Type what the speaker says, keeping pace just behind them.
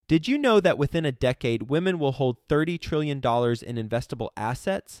Did you know that within a decade, women will hold $30 trillion in investable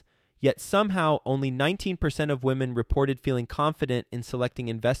assets? Yet somehow only 19% of women reported feeling confident in selecting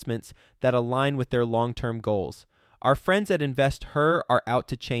investments that align with their long-term goals. Our friends at InvestHer are out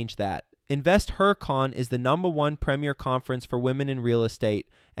to change that. InvestHerCon is the #1 premier conference for women in real estate,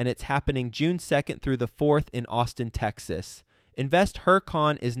 and it's happening June 2nd through the 4th in Austin, Texas.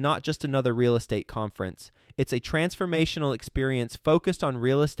 InvestHerCon is not just another real estate conference. It's a transformational experience focused on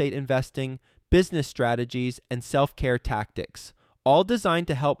real estate investing, business strategies, and self-care tactics, all designed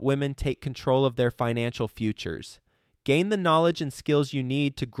to help women take control of their financial futures. Gain the knowledge and skills you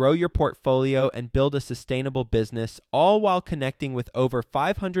need to grow your portfolio and build a sustainable business, all while connecting with over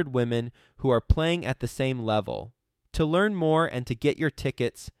 500 women who are playing at the same level. To learn more and to get your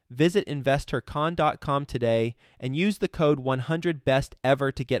tickets, visit InvestHerCon.com today and use the code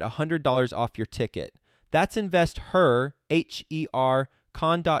 100BESTEVER to get $100 off your ticket. That's InvestHer, H-E-R,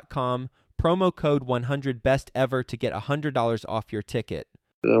 con.com, promo code 100BESTEVER to get $100 off your ticket.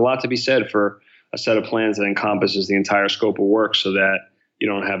 There's a lot to be said for a set of plans that encompasses the entire scope of work so that you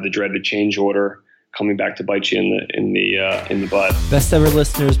don't have the dreaded change order coming back to bite you in the butt. Best Ever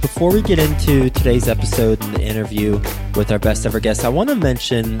listeners, before we get into today's episode and the interview with our best ever guest, I want to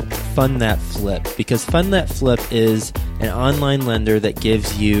mention Fund That Flip, because Fund That Flip is an online lender that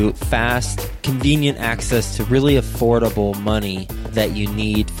gives you fast, convenient access to really affordable money that you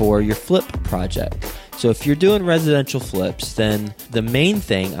need for your flip project. So if you're doing residential flips, then the main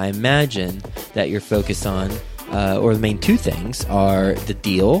thing I imagine that you're focused on, or the main two things, are the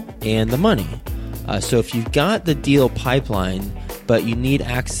deal and the money. So if you've got the deal pipeline, but you need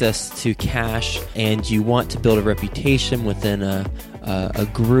access to cash and you want to build a reputation within a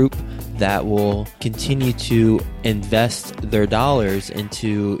group that will continue to invest their dollars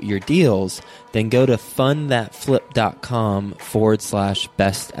into your deals, then go to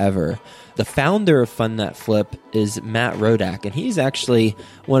fundthatflip.com/best ever. The founder of Fund That Flip is Matt Rodak, and he's actually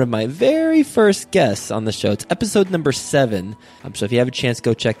one of my very first guests on the show. It's episode number 7. So if you have a chance,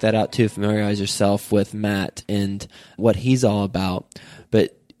 go check that out too. Familiarize yourself with Matt and what he's all about.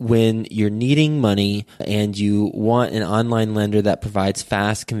 But when you're needing money and you want an online lender that provides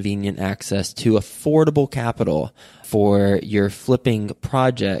fast, convenient access to affordable capital for your flipping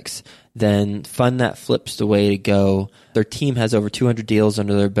projects, then Fund That Flip's the way to go. Their team has over 200 deals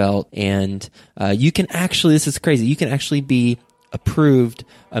under their belt, and you can actually, this is crazy, you can actually be approved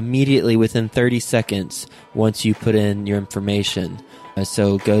immediately within 30 seconds once you put in your information.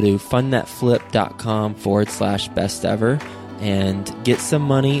 So go to fundthatflip.com/best ever and get some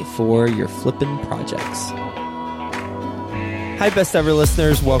money for your flipping projects. Hi, Best Ever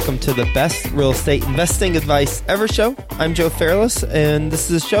listeners. Welcome to the Best Real Estate Investing Advice Ever show. I'm Joe Fairless, and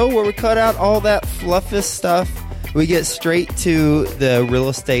this is a show where we cut out all that fluffy stuff. We get straight to the real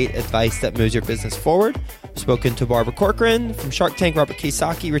estate advice that moves your business forward. I've spoken to Barbara Corcoran from Shark Tank, Robert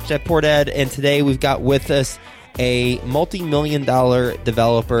Kiyosaki, Rich Dad Poor Dad, and today we've got with us a multi-million-dollar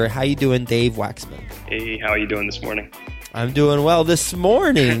developer. How you doing, Dave Waxman? Hey, how are you doing this morning? I'm doing well this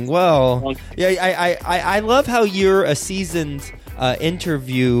morning. Well, yeah, I love how you're a seasoned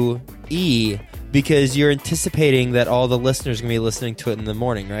interviewee because you're anticipating that all the listeners are going to be listening to it in the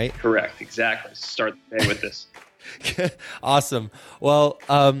morning, right? Correct. Exactly. Start the day with this. Awesome. Well,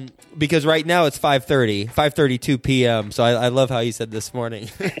 because right now it's 5:32 p.m., so I love how you said this morning.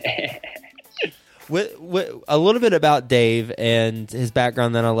 A little bit about Dave and his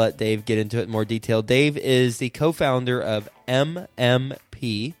background, then I'll let Dave get into it in more detail. Dave is the co-founder of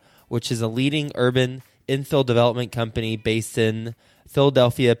MMP, which is a leading urban infill development company based in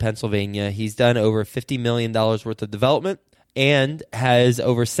Philadelphia, Pennsylvania. He's done over $50 million worth of development and has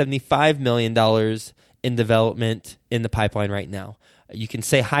over $75 million in development in the pipeline right now. You can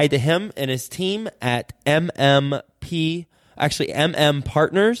say hi to him and his team at mmpartners,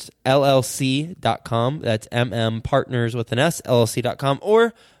 LLC.com. That's mmpartners with an S, LLC.com.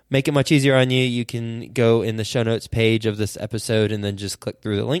 Or make it much easier on you, you can go in the show notes page of this episode and then just click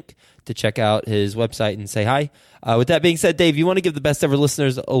through the link to check out his website and say hi. With that being said, Dave, you want to give the Best Ever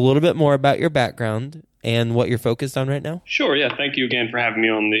listeners a little bit more about your background and what you're focused on right now? Sure. Yeah. Thank you again for having me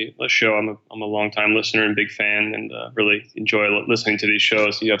on the show. I'm a longtime listener and big fan, and really enjoy listening to these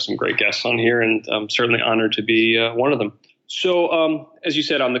shows. You have some great guests on here, and I'm certainly honored to be one of them. So, as you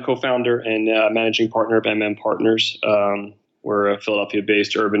said, I'm the co-founder and managing partner of MM Partners. We're a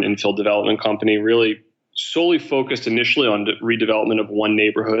Philadelphia-based urban infill development company, really solely focused initially on redevelopment of one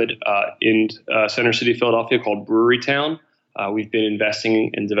neighborhood in Center City, Philadelphia, called Brewery Town. We've been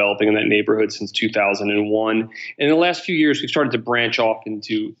investing and developing in that neighborhood since 2001. And in the last few years, we've started to branch off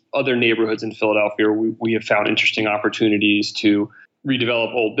into other neighborhoods in Philadelphia. We have found interesting opportunities to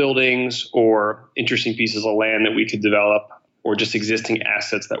redevelop old buildings or interesting pieces of land that we could develop, or just existing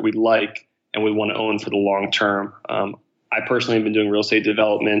assets that we like and we want to own for the long term. I personally have been doing real estate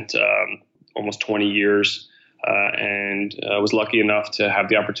development almost 20 years, and was lucky enough to have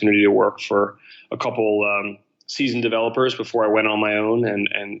the opportunity to work for a couple seasoned developers before I went on my own,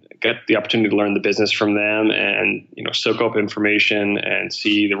 and get the opportunity to learn the business from them, and soak up information and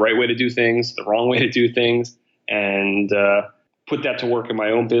see the right way to do things, the wrong way to do things, and put that to work in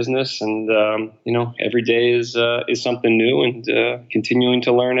my own business. And every day is something new, and continuing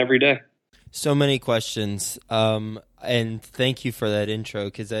to learn every day. So many questions, and thank you for that intro,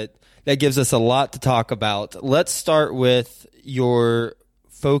 because that gives us a lot to talk about. Let's start with your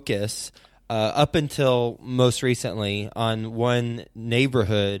focus up until most recently on one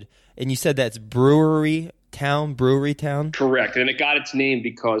neighborhood, and you said that's Brewery Town? Correct, and it got its name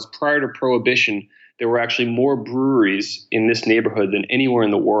because prior to Prohibition, there were actually more breweries in this neighborhood than anywhere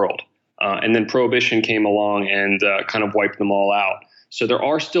in the world. And then Prohibition came along and kind of wiped them all out. So there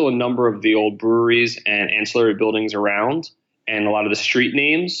are still a number of the old breweries and ancillary buildings around, and a lot of the street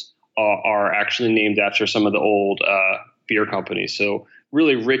names are actually named after some of the old beer companies. So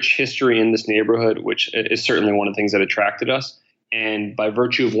really rich history in this neighborhood, which is certainly one of the things that attracted us. And by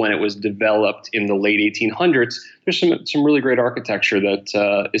virtue of when it was developed in the late 1800s, there's some really great architecture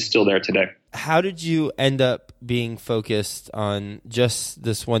that is still there today. How did you end up being focused on just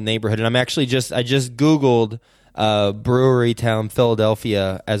this one neighborhood? And I just Googled Brewery Town,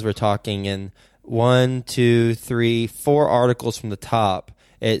 Philadelphia, as we're talking, and 1, 2, 3, 4 articles from the top.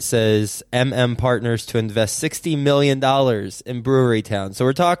 It says Partners to invest $60 million in Brewery Town. So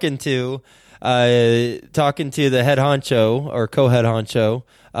we're talking to the head honcho or co-head honcho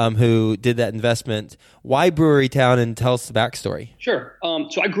who did that investment. Why Brewery Town, and tell us the backstory? Sure.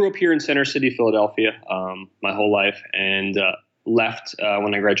 So I grew up here in Center City, Philadelphia, my whole life, and left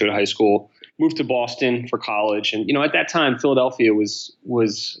when I graduated high school, moved to Boston for college. And, at that time, Philadelphia was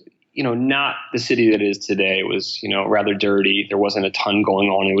not the city that it is today. It was, rather dirty. There wasn't a ton going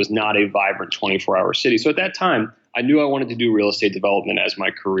on. It was not a vibrant 24-hour city. So at that time, I knew I wanted to do real estate development as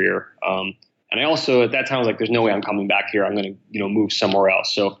my career. And I also, at that time, was like, there's no way I'm coming back here. I'm going to, move somewhere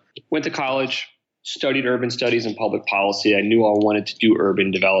else. So went to college, studied urban studies and public policy. I knew I wanted to do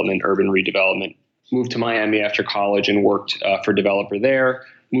urban development, urban redevelopment. Moved to Miami after college and worked for a developer there.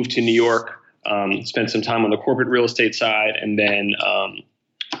 Moved to New York, spent some time on the corporate real estate side, and then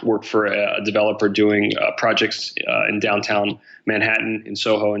worked for a developer doing projects in downtown Manhattan, in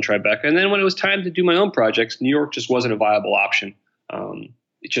Soho and Tribeca. And then when it was time to do my own projects, New York just wasn't a viable option.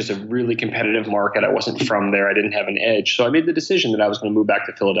 It's just a really competitive market. I wasn't from there. I didn't have an edge. So I made the decision that I was going to move back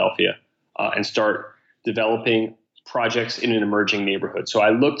to Philadelphia and start developing projects in an emerging neighborhood. So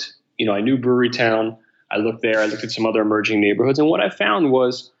I looked, I knew Brewery Town. I looked there. I looked at some other emerging neighborhoods. And what I found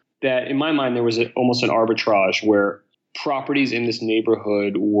was that in my mind, there was almost an arbitrage where properties in this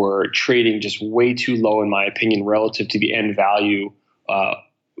neighborhood were trading just way too low, in my opinion, relative to the end value,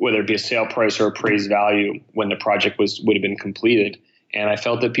 whether it be a sale price or appraised value when the project would have been completed. And I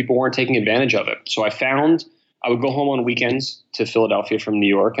felt that people weren't taking advantage of it. So I would go home on weekends to Philadelphia from New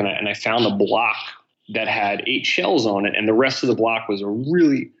York, and I found a block that had 8 shells on it, and the rest of the block was a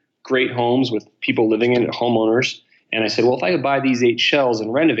really great homes with people living in it, homeowners. And I said, well, if I could buy these 8 shells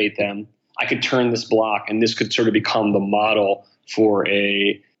and renovate them, I could turn this block, and this could sort of become the model for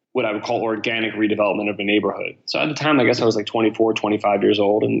what I would call organic redevelopment of a neighborhood. So at the time, I guess I was like 24, 25 years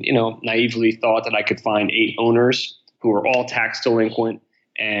old, and naively thought that I could find 8 owners who were all tax delinquent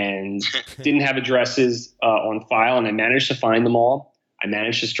and didn't have addresses on file. And I managed to find them all. I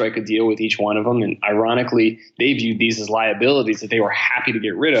managed to strike a deal with each one of them. And ironically, they viewed these as liabilities that they were happy to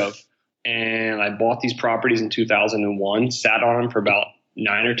get rid of. And I bought these properties in 2001, sat on them for about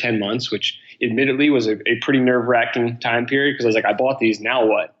 9 or 10 months, which admittedly was a pretty nerve-wracking time period, because I was like, I bought these, now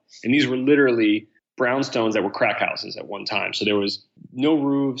what? And these were literally brownstones that were crack houses at one time. So there was no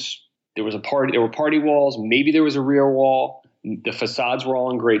roofs. There were party walls. Maybe there was a rear wall. The facades were all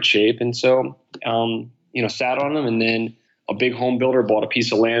in great shape. And so, sat on them. And then a big home builder bought a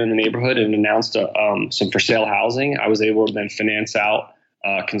piece of land in the neighborhood and announced some for sale housing. I was able to then finance out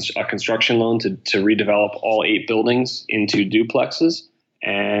a construction loan to redevelop all 8 buildings into duplexes.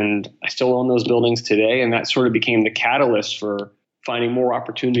 And I still own those buildings today. And that sort of became the catalyst for finding more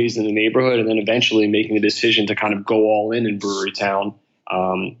opportunities in the neighborhood, and then eventually making the decision to kind of go all in Brewery Town.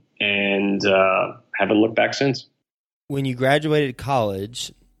 And haven't looked back since. When you graduated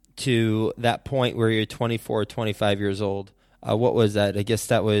college to that point where you're 24, 25 years old, what was that? I guess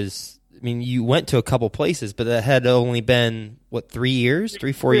that was, you went to a couple places, but that had only been, 4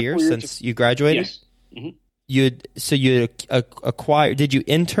 years since you graduated? Yes. Mm-hmm. You acquire? Did you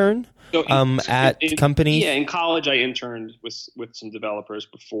intern So at companies? yeah, in college I interned with some developers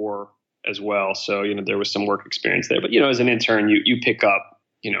before as well. So there was some work experience there. But as an intern, you pick up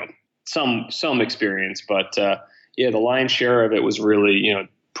some experience. But the lion's share of it was really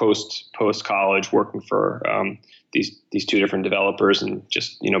post college working for these two different developers and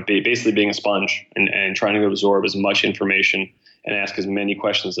just basically being a sponge and trying to absorb as much information and ask as many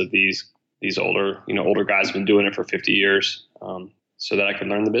questions of these older guys who've been doing it for 50 years, so that I could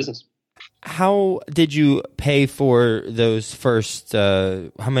learn the business. How did you pay for those first?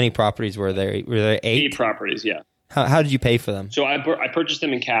 How many properties were there? Were there 8? 8 properties, yeah. How did you pay for them? So I purchased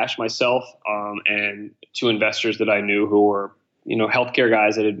them in cash myself, and 2 investors that I knew who were healthcare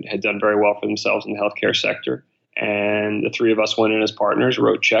guys that had done very well for themselves in the healthcare sector. And the 3 of us went in as partners,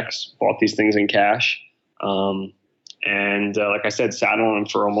 wrote checks, bought these things in cash, and like I said, sat on them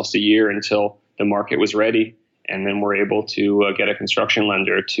for almost a year until the market was ready. And then we're able to get a construction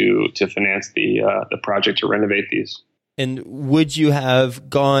lender to finance the project to renovate these. And would you have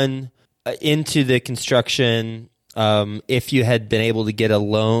gone into the construction if you had been able to get a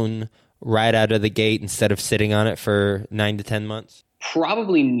loan right out of the gate instead of sitting on it for 9 to 10 months?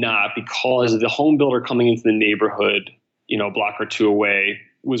 Probably not, because the home builder coming into the neighborhood, a block or 2 away,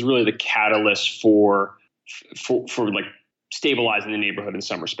 was really the catalyst for like stabilizing the neighborhood in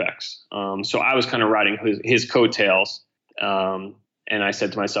some respects. So I was kind of riding his coattails. And I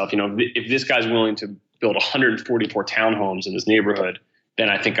said to myself, if this guy's willing to build 144 townhomes in this neighborhood, then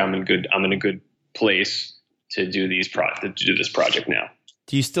I think I'm in a good place to do this project now.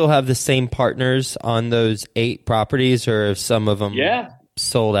 Do you still have the same partners on those 8 properties, or have some of them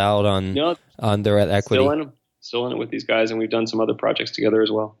sold out on their equity? Still in it with these guys, and we've done some other projects together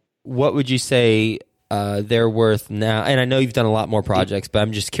as well. What would you say they're worth now? And I know you've done a lot more projects, but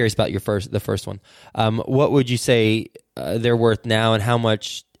I'm just curious about the first one. What would you say they're worth now, and how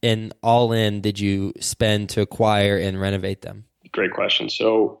much all in did you spend to acquire and renovate them? Great question.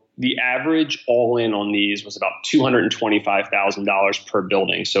 So the average all in on these was about $225,000 per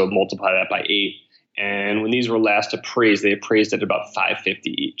building. So multiply that by 8. And when these were last appraised, they appraised at about $550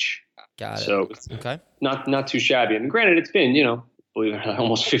 each. Got it. So okay, not too shabby. And granted, it's been believe it or not,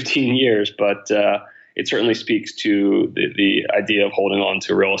 almost 15 years, but it certainly speaks to the idea of holding on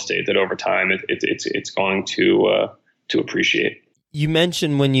to real estate, that over time it's going to appreciate. You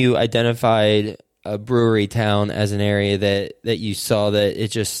mentioned when you identified a Brewery Town as an area that you saw that it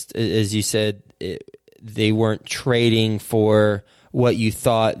just, as you said, they weren't trading for what you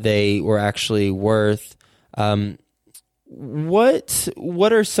thought they were actually worth.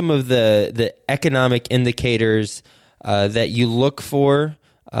 What are some of the economic indicators that you look for,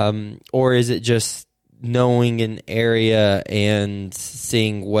 or is it just knowing an area and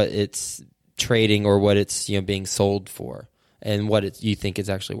seeing what it's trading or what it's being sold for, and what you think it's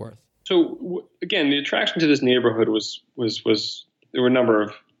actually worth? So again, the attraction to this neighborhood was there were a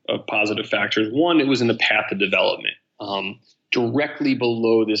number of positive factors. One, it was in the path of development. Directly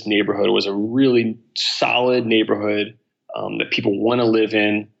below this neighborhood was a really solid neighborhood that people want to live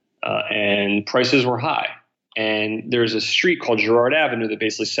in, and prices were high. And there's a street called Girard Avenue that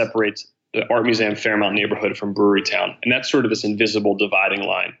basically separates the Art Museum Fairmount neighborhood from Brewery Town. And that's sort of this invisible dividing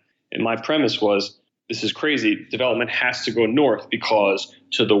line. And my premise was, this is crazy. Development has to go north, because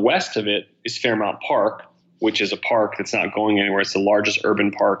to the west of it is Fairmount Park, which is a park that's not going anywhere. It's the largest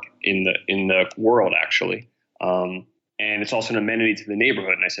urban park in the world, actually. And it's also an amenity to the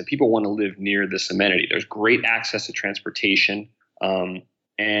neighborhood. And I said, people want to live near this amenity. There's great access to transportation.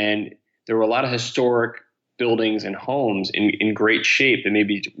 And there were a lot of historic buildings and homes in great shape that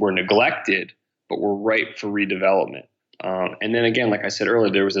maybe were neglected, but were ripe for redevelopment. And then again, like I said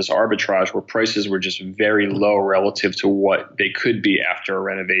earlier, there was this arbitrage where prices were just very low relative to what they could be after a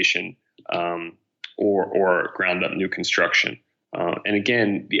renovation or ground up new construction. And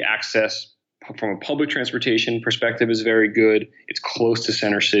again, the access from a public transportation perspective is very good. It's close to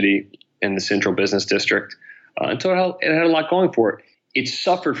Center City and the Central Business District. And so it had a lot going for it. It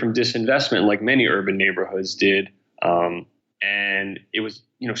suffered from disinvestment like many urban neighborhoods did. And it was,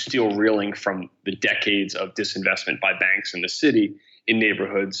 still reeling from the decades of disinvestment by banks in the city in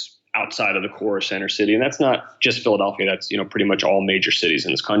neighborhoods outside of the core Center City. And that's not just Philadelphia. That's, pretty much all major cities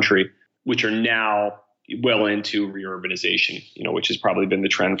in this country, which are now well into reurbanization, which has probably been the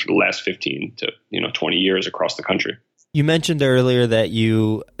trend for the last 15 to 20 years across the country. You mentioned earlier that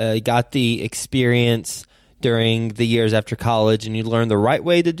you got the experience during the years after college, and you learned the right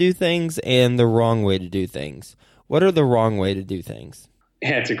way to do things and the wrong way to do things. What are the wrong way to do things?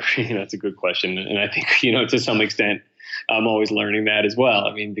 Yeah, it's a good question. And I think, to some extent, I'm always learning that as well.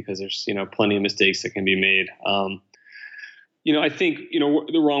 I mean, because there's, plenty of mistakes that can be made. I think,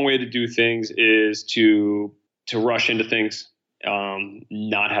 the wrong way to do things is to rush into things,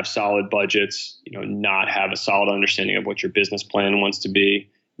 not have solid budgets, not have a solid understanding of what your business plan wants to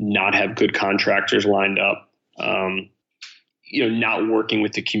be, not have good contractors lined up, not working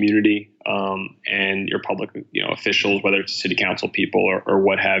with the community and your public, officials, whether it's city council people or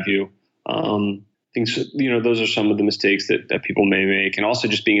what have you. Things, those are some of the mistakes that people may make, and also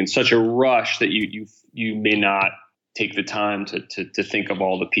just being in such a rush that you may not take the time to think of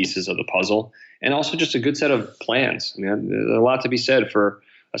all the pieces of the puzzle, and also just a good set of plans. I mean, there's a lot to be said for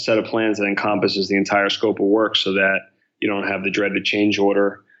a set of plans that encompasses the entire scope of work, so that you don't have the dreaded change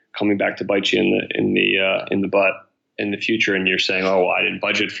order coming back to bite you in the butt in the future, and you're saying, "Oh, well, I didn't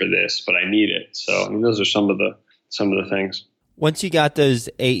budget for this, but I need it." So, I mean, those are some of the things. Once you got those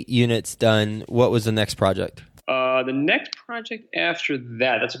 8 units done, what was the next project? The next project after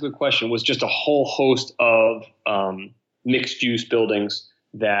that's a good question, was just a whole host of mixed-use buildings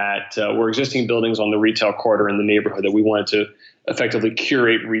that were existing buildings on the retail corridor in the neighborhood that we wanted to effectively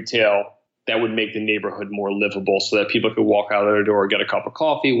curate retail that would make the neighborhood more livable, so that people could walk out of their door, get a cup of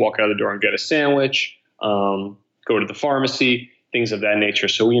coffee, walk out of the door and get a sandwich, go to the pharmacy, things of that nature.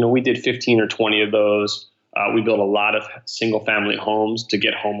 So, we did 15 or 20 of those. We built a lot of single-family homes to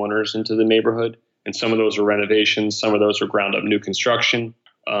get homeowners into the neighborhood. And some of those are renovations. Some of those are ground up new construction.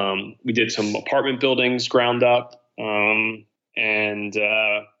 We did some apartment buildings ground up, and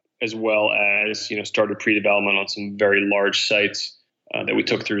as well as, started pre-development on some very large sites that we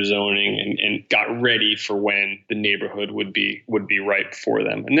took through zoning and got ready for when the neighborhood would be ripe for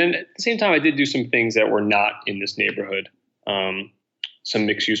them. And then at the same time, I did do some things that were not in this neighborhood. Some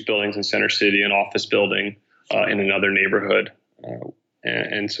mixed-use buildings in Center City, an office building in another neighborhood,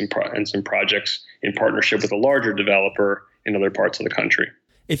 and some projects in partnership with a larger developer in other parts of the country.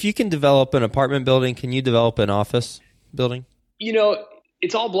 If you can develop an apartment building, can you develop an office building?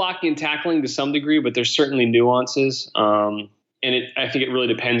 It's all blocking and tackling to some degree, but there's certainly nuances. And I think it really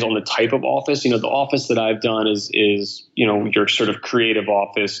depends on the type of office. The office that I've done is your sort of creative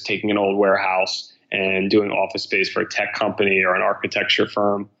office, taking an old warehouse and doing office space for a tech company or an architecture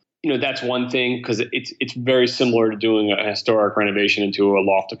firm. That's one thing, because it's very similar to doing a historic renovation into a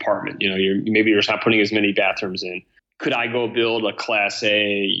loft apartment. Maybe you're just not putting as many bathrooms in. Could I go build a Class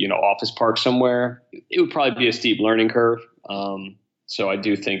A, office park somewhere? It would probably be a steep learning curve. So I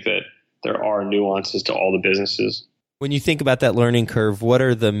do think that there are nuances to all the businesses. When you think about that learning curve, what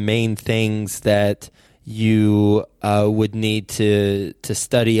are the main things that you would need to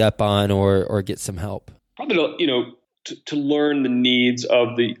study up on or get some help? Probably, to learn the needs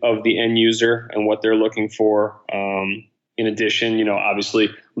of the end user and what they're looking for. In addition, obviously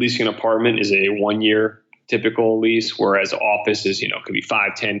leasing an apartment is a 1-year typical lease, whereas office is, could be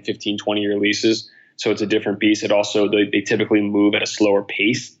 5, 10, 15, 20-year leases. So it's a different beast. It also, they typically move at a slower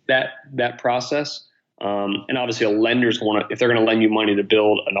pace, that process. And obviously a lender's if they're going to lend you money to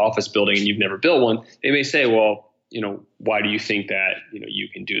build an office building and you've never built one, they may say, well, why do you think that, you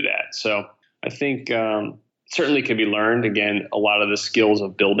can do that? So I think, certainly can be learned. Again, a lot of the skills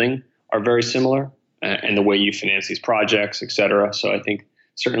of building are very similar, and the way you finance these projects, et cetera. So I think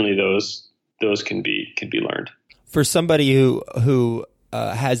certainly those can be learned. For somebody who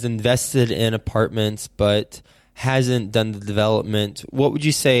has invested in apartments but hasn't done the development, what would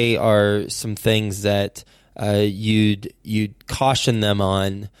you say are some things that you'd caution them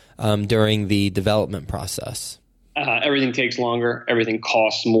on during the development process? Everything takes longer. Everything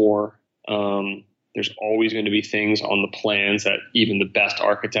costs more. There's always going to be things on the plans that even the best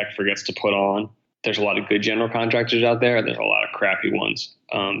architect forgets to put on. There's a lot of good general contractors out there. There's a lot of crappy ones.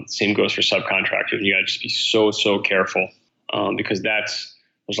 Same goes for subcontractors. You got to just be so careful because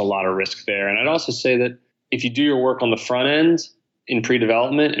there's a lot of risk there. And I'd also say that if you do your work on the front end in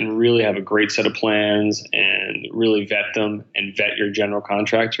pre-development and really have a great set of plans and really vet them and vet your general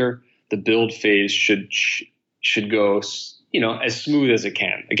contractor, the build phase should go as smooth as it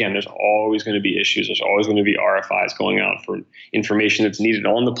can. Again, there's always going to be issues. There's always going to be RFIs going out for information that's needed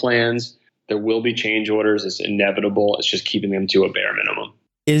on the plans. There will be change orders. It's inevitable. It's just keeping them to a bare minimum.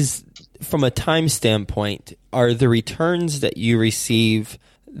 From a time standpoint, are the returns that you receive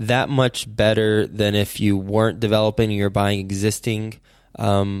that much better than if you weren't developing and you're buying existing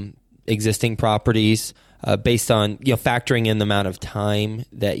properties based on factoring in the amount of time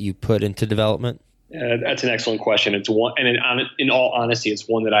that you put into development? That's an excellent question. It's one, and in all honesty, it's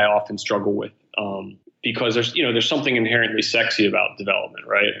one that I often struggle with because there's something inherently sexy about development,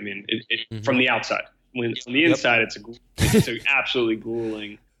 right? I mean, from the outside. From the inside, it's an absolutely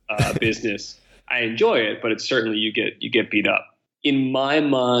grueling business. I enjoy it, but it's certainly you get beat up. In my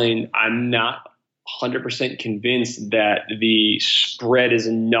mind, I'm not 100% convinced that the spread is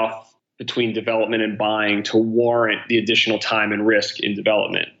enough between development and buying to warrant the additional time and risk in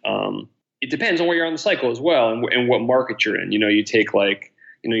development. It depends on where you're on the cycle as well, and what market you're in. You take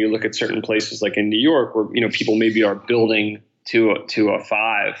you look at certain places like in New York where people maybe are building to a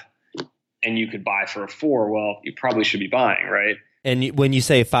 5, and you could buy for a 4. Well, you probably should be buying, right? And when you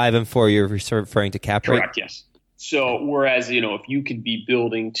say 5 and 4, you're referring to cap rate? Correct, yes. So whereas, if you could be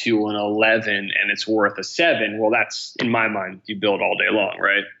building to an 11 and it's worth a 7, well, that's, in my mind, you build all day long,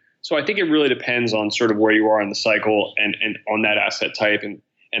 right? So I think it really depends on sort of where you are in the cycle and on that asset type and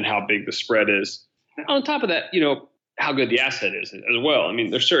how big the spread is. On top of that, how good the asset is as well. I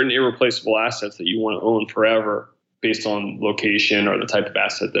mean, there's certain irreplaceable assets that you want to own forever based on location or the type of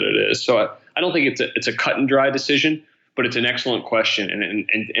asset that it is. So I don't think it's a cut and dry decision, but it's an excellent question. And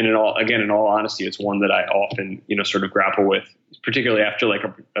in all honesty, it's one that I often, sort of grapple with, particularly after like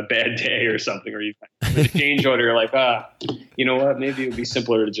a bad day or something, or you with a change order, you're like, you know what, maybe it would be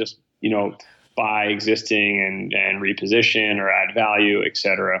simpler to just, buy existing and reposition or add value, et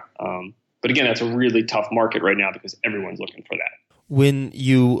cetera. But again, that's a really tough market right now because everyone's looking for that. When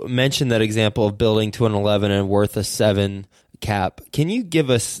you mentioned that example of building to an 11 and worth a 7 cap, can you give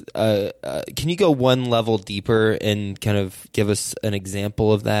us, can you go one level deeper and kind of give us an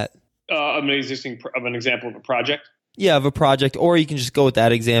example of that? Of an example of a project? Yeah, of a project, or you can just go with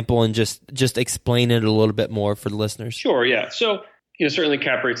that example and just explain it a little bit more for the listeners. Sure, yeah. So, certainly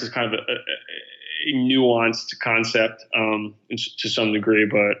cap rates is kind of a nuanced concept to some degree,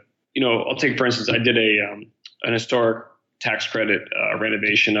 but I'll take, for instance, I did an historic tax credit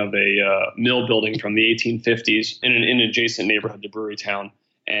renovation of a mill building from the 1850s in an adjacent neighborhood to Brewerytown,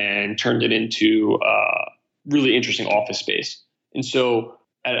 and turned it into really interesting office space. And so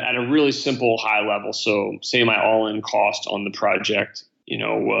at a really simple high level, so say my all-in cost on the project,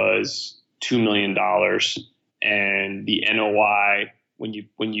 was $2 million, and the NOI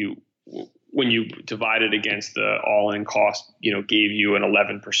when you divide it against the all-in cost, gave you an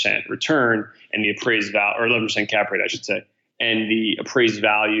 11% return, and the appraised value, or 11% cap rate, I should say, and the appraised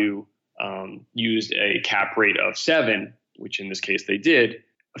value used a cap rate of 7, which in this case they did.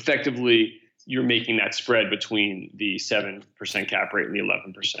 Effectively, you're making that spread between the 7% cap rate and the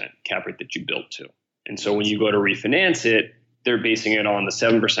 11% cap rate that you built to. And so when you go to refinance it, they're basing it on the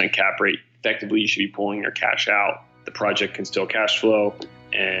 7% cap rate. Effectively, you should be pulling your cash out. The project can still cash flow,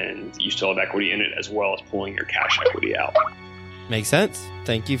 and you still have equity in it, as well as pulling your cash equity out. Makes sense.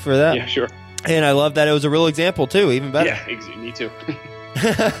 Thank you for that. Yeah, sure. And I love that it was a real example too, even better. Yeah, me too.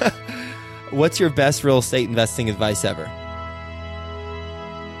 What's your best real estate investing advice ever?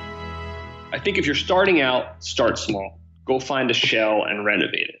 I think if you're starting out, start small. Go find a shell and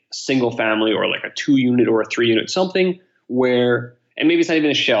renovate it. A single family, or like a 2-unit or a 3-unit, something where, and maybe it's not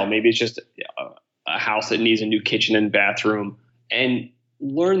even a shell, maybe it's just a house that needs a new kitchen and bathroom, and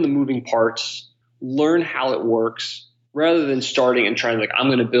learn the moving parts, learn how it works, rather than starting and trying I'm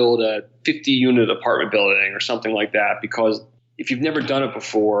going to build a 50-unit apartment building or something like that. Because if you've never done it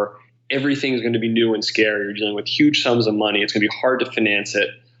before, everything is going to be new and scary. You're dealing with huge sums of money. It's going to be hard to finance it.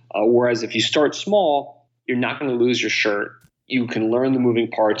 Whereas if you start small, you're not going to lose your shirt. You can learn the moving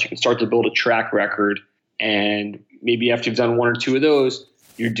parts. You can start to build a track record. And maybe after you've done 1 or 2 of those,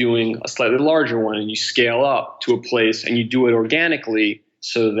 you're doing a slightly larger one, and you scale up to a place, and you do it organically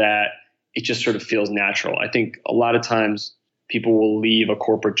so that it just sort of feels natural. I think a lot of times people will leave a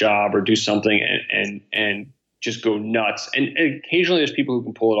corporate job or do something and just go nuts. And occasionally there's people who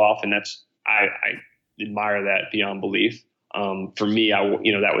can pull it off, and I admire that beyond belief. For me,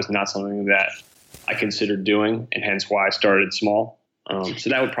 that was not something that I considered doing, and hence why I started small. So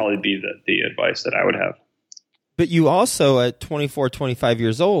that would probably be the advice that I would have. But you also, at 24, 25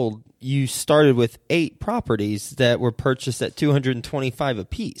 years old, you started with 8 properties that were purchased at $225 a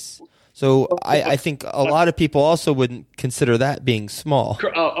piece. So I think a lot of people also wouldn't consider that being small.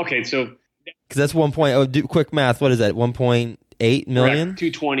 Okay, so because that's 1 point. Oh, do quick math. What is that? 1.8 million. Correct.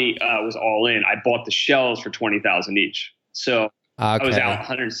 220 was all in. I bought the shells for $20,000 each. So I was out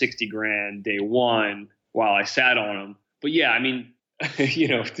 $160,000 day one while I sat on them. But yeah, I mean,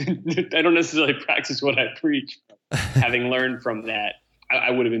 I don't necessarily practice what I preach. Having learned from that,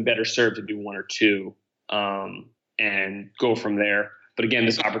 I would have been better served to do 1 or 2 and go from there. But again,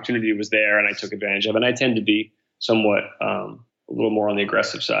 this opportunity was there, and I took advantage of it. And I tend to be somewhat a little more on the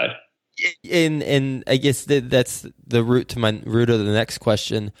aggressive side. And I guess that's the root of the next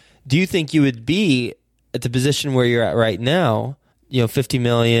question. Do you think you would be at the position where you're at right now, 50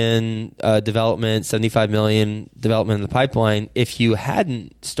 million development, 75 million development in the pipeline, if you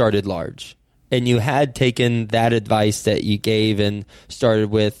hadn't started large? And you had taken that advice that you gave and started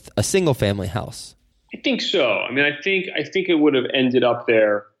with a single family house. I think so. I mean, I think it would have ended up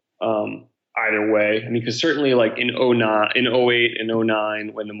there either way. I mean, because certainly like in 08 and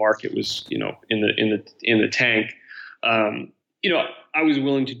 09, when the market was, in the tank, I was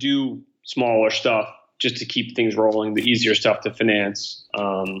willing to do smaller stuff just to keep things rolling, the easier stuff to finance.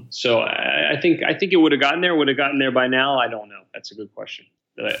 So I think it would have gotten there. Would have gotten there by now? I don't know. That's a good question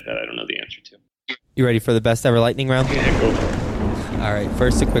that I don't know the answer to. You ready for the best ever lightning round? Yeah, go for it. All right.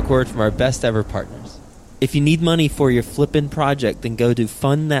 First, a quick word from our best ever partners. If you need money for your flipping project, then go to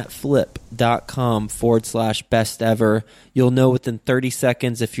fundthatflip.com/best ever. You'll know within 30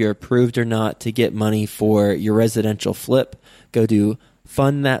 seconds if you're approved or not to get money for your residential flip. Go to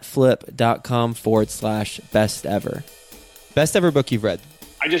fundthatflip.com/best ever. Best ever book you've read?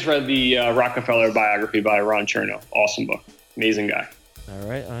 I just read the Rockefeller biography by Ron Chernow. Awesome book. Amazing guy. All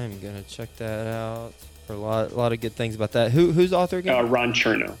right. I'm going to check that out. For a lot of good things about that. Who's the author again? Ron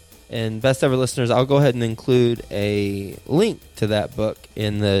Chernow. And best ever listeners, I'll go ahead and include a link to that book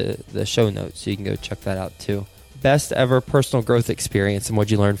in the show notes, so you can go check that out too. Best ever personal growth experience, and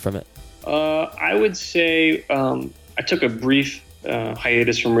what'd you learn from it? I would say I took a brief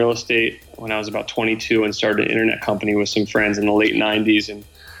hiatus from real estate when I was about 22 and started an internet company with some friends in the late 90s. And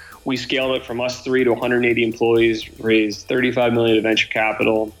we scaled it from us 3 to 180 employees, raised $35 million of venture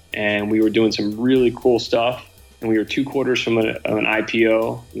capital, and we were doing some really cool stuff. And we were 2 quarters from an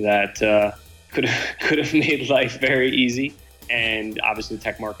IPO that could have made life very easy. And obviously the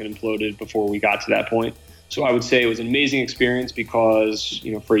tech market imploded before we got to that point. So I would say it was an amazing experience because,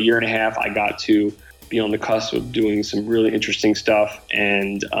 for a year and a half, I got to be on the cusp of doing some really interesting stuff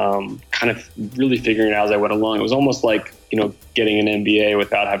and kind of really figuring it out as I went along. It was almost like, getting an MBA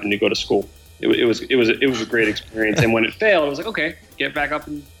without having to go to school. It was a great experience. And when it failed, I was like, okay, get back up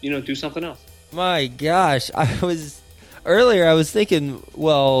and, do something else. My gosh, I was thinking,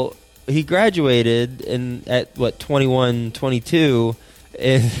 well, he graduated at 21, 22,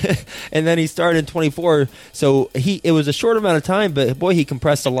 and and then he started in 24. So it was a short amount of time, but boy, he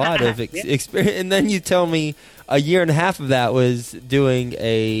compressed a lot of experience. And then you tell me a year and a half of that was doing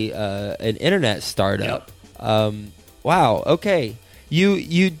an internet startup. Yep. Wow. Okay.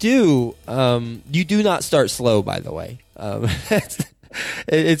 You do not start slow, by the way.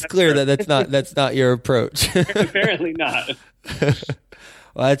 It's clear that's not your approach. Apparently not.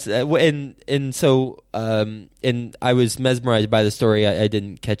 Well, that's and so I was mesmerized by the story. I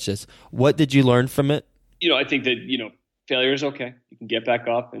didn't catch this. What did you learn from it? I think that failure is okay. You can get back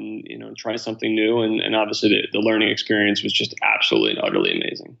up and try something new. And obviously the learning experience was just absolutely and utterly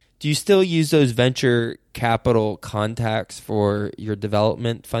amazing. Do you still use those venture capital contacts for your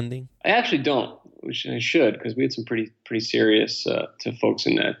development funding? I actually don't, which I should, because we had some pretty serious to folks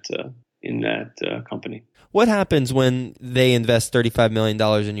in that company. What happens when they invest $35 million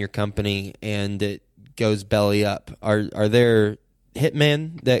in your company and it goes belly up? Are there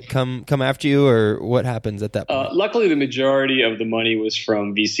hitmen that come after you, or what happens at that point? Luckily, the majority of the money was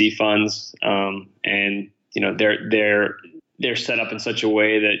from VC funds, and they're set up in such a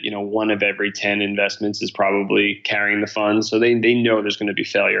way that 1 of every 10 investments is probably carrying the funds, so they know there's going to be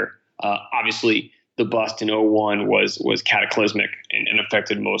failure. Obviously, the bust in 01 was cataclysmic and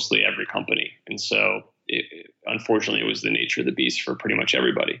affected mostly every company, and so unfortunately, it was the nature of the beast for pretty much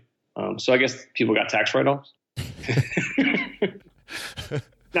everybody. So I guess people got tax write-offs.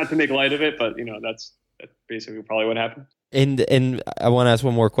 Not to make light of it, but that's basically probably what happened. And I want to ask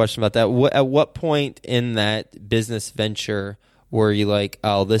one more question about that. At what point in that business venture were you like,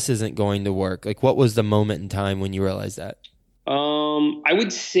 oh, this isn't going to work? Like, what was the moment in time when you realized that? I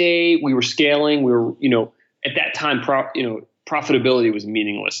would say we were scaling. We were, at that time, profitability was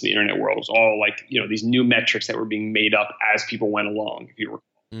meaningless in the internet world. It was all like, these new metrics that were being made up as people went along, if you recall.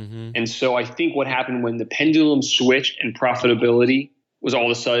 Mm-hmm. And so I think what happened when the pendulum switched and profitability was all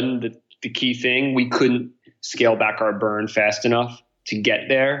of a sudden the key thing, we couldn't scale back our burn fast enough to get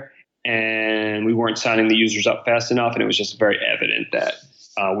there. And we weren't signing the users up fast enough. And it was just very evident that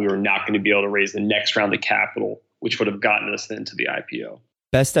we were not going to be able to raise the next round of capital, which would have gotten us then to the IPO.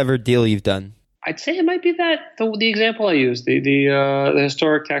 Best ever deal you've done? I'd say it might be the example I used, the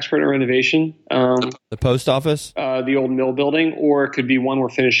historic tax credit renovation. The post office? The old mill building, or it could be one we're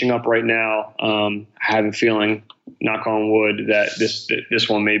finishing up right now. I have a feeling, knock on wood, that this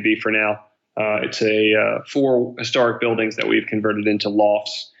one may be for now. It's 4 historic buildings that we've converted into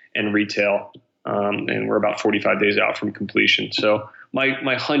lofts and retail, and we're about 45 days out from completion. So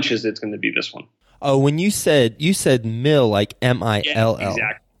my hunch is it's going to be this one. Oh, when you said mill, like MILL. Yeah,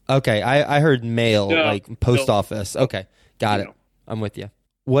 exactly. Okay, I heard mail, like post office. Okay, got it. I'm with you.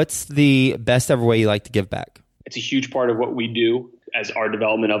 What's the best ever way you like to give back? It's a huge part of what we do as our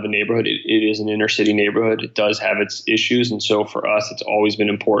development of a neighborhood. It is an inner city neighborhood. It does have its issues. And so for us, it's always been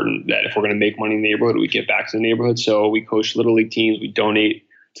important that if we're going to make money in the neighborhood, we give back to the neighborhood. So we coach Little League teams. We donate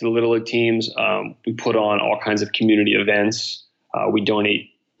to the Little League teams. We put on all kinds of community events. We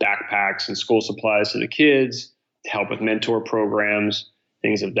donate backpacks and school supplies to the kids to help with mentor programs,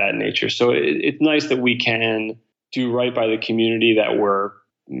 things of that nature. So it's nice that we can do right by the community that we're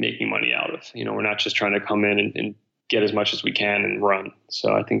making money out of. We're not just trying to come in and get as much as we can and run.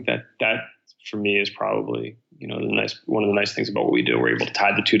 So I think that for me is probably, one of the nice things about what we do. We're able to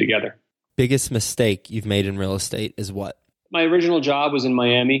tie the two together. Biggest mistake you've made in real estate is what? My original job was in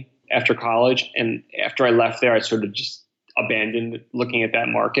Miami after college. And after I left there, I sort of just abandoned looking at that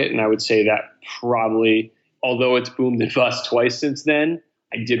market. And I would say that probably, although it's boomed and bust twice since then,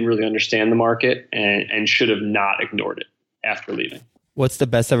 I didn't really understand the market and should have not ignored it after leaving. What's the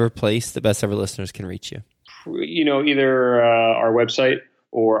best ever place the best ever listeners can reach you? Either our website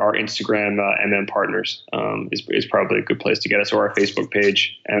or our Instagram, MM Partners, is probably a good place to get us, or our Facebook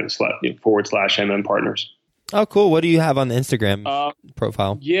page /MM Partners. Oh, cool. What do you have on the Instagram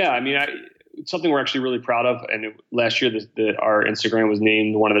profile? Yeah, it's something we're actually really proud of. And last year, our Instagram was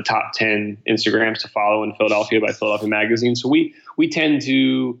named one of the top 10 Instagrams to follow in Philadelphia by Philadelphia Magazine. So we tend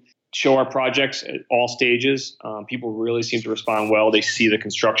to show our projects at all stages. People really seem to respond well. They see the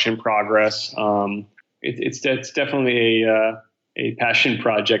construction progress. It's definitely a passion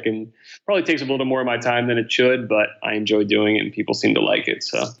project, and probably takes a little more of my time than it should, but I enjoy doing it and people seem to like it.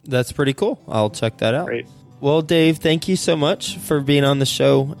 So that's pretty cool. I'll check that out. Great. Well, Dave, thank you so much for being on the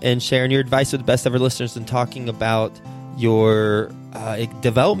show and sharing your advice with the best ever listeners and talking about your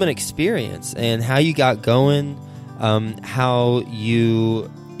development experience and how you got going, how you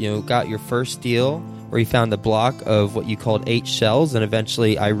got your first deal where you found a block of what you called 8 shells, and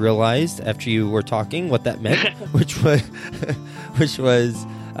eventually I realized after you were talking what that meant, which was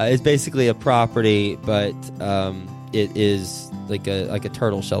is basically a property, but it is like a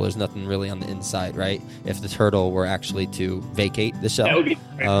turtle shell. There's nothing really on the inside, right? If the turtle were actually to vacate the shell, that would be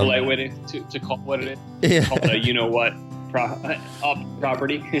a polite way to call what it is. Yeah. Call it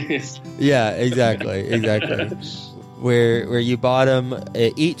property. Yeah, exactly. Where you bought them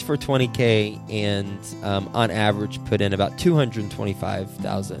each for $20K and on average put in about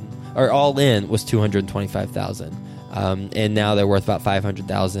 $225,000, or all in was $225,000, and now they're worth about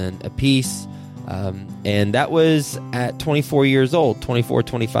 $500,000 a piece. And that was at 24 years old, 24,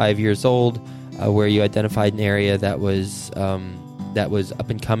 25 years old, where you identified an area that was up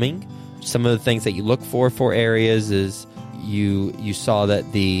and coming. Some of the things that you look for areas is you saw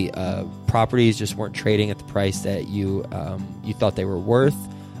that the properties just weren't trading at the price that you thought they were worth.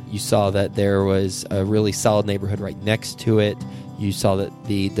 You saw that there was a really solid neighborhood right next to it. You saw that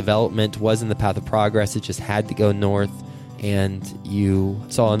the development was in the path of progress. It just had to go north, and you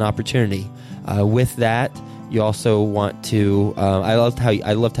saw an opportunity. With that, you also want to. I loved how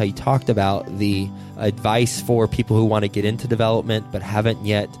you talked about the advice for people who want to get into development but haven't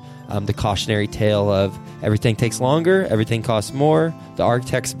yet. The cautionary tale of everything takes longer, everything costs more, the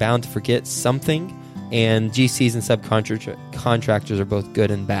architect's bound to forget something, and GCs and subcontractors are both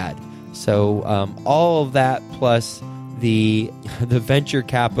good and bad. So all of that plus the venture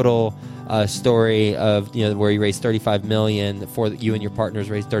capital story of where you raised $35 million for you and your partners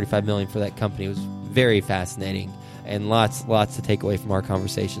raised $35 million for that company was very fascinating, and lots to take away from our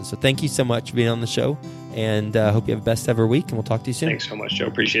conversation. So thank you so much for being on the show, and hope you have the best ever week, and we'll talk to you soon. Thanks so much, Joe.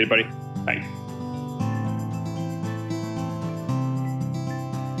 Appreciate it, buddy. Bye.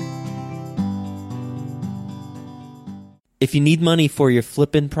 If you need money for your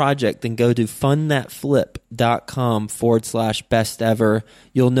flipping project, then go to fundthatflip.com/best ever.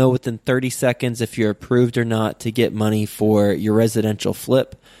 You'll know within 30 seconds if you're approved or not to get money for your residential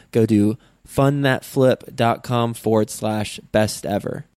flip. Go to fundthatflip.com/best ever.